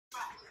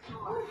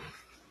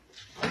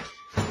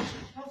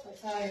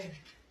tired.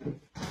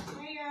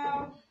 Hey,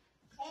 y'all.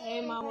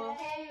 Hey, Mama.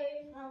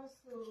 Hey. How was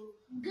school?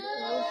 Good.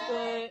 That was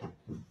good.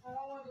 All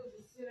I want to do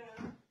is just sit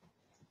down.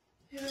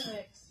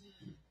 Relax.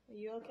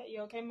 You okay?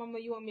 You okay, Mama?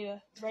 You want me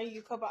to bring you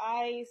a cup of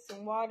ice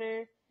and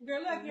water? Girl,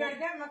 look, you already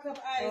got my cup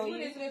of ice. Oh, What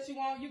is it that you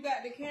want? You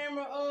got the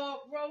camera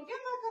up, bro. Get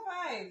my cup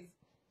of ice.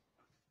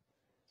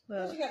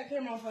 What you got the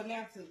camera on for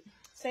now, too?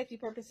 Safety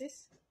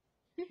purposes.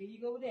 Here you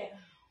go with that.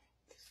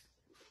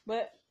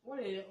 But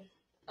what is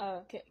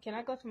it? Can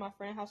I go to my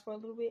friend's house for a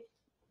little bit?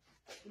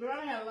 Girl,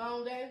 I had a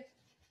long day.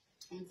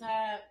 I'm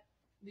tired.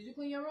 Did you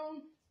clean your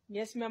room?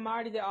 Yes, ma'am. I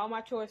already did all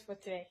my chores for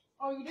today.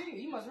 Oh, you did?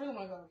 You must really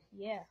want to go.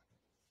 Yeah.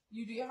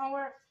 You do your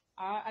homework?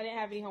 I didn't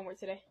have any homework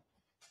today.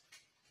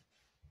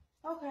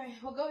 Okay,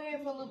 well, go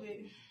ahead for a little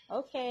bit.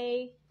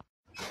 Okay.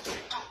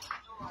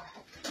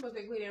 Must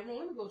they clean that room?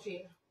 Let me go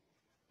check.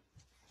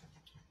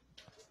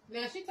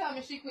 Now, she told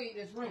me she cleaned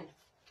this room.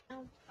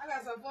 I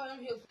got some for them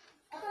here.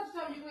 I thought you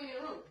told me you cleaned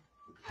the room.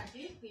 I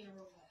did clean the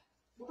room.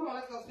 Well, come on,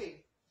 let's go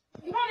see.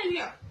 Come on in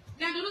here.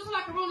 Now, do this look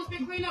like a room that's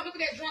been cleaned up? Look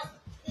at that dresser.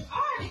 I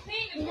already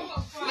cleaned the room.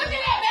 Look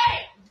at that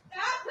bed.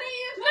 I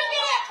cleaned Look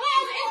at that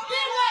closet. It's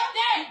been like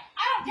that.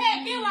 I don't care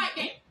if it been like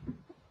that.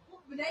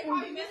 But they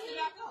probably messed it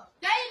back up.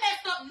 They ain't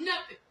messed up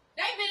nothing.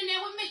 They been in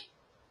there with me.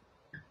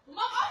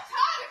 Mom, I'm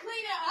tired of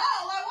cleaning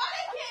up. Like, why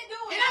they can't do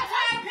it? And I'm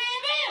tired of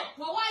paying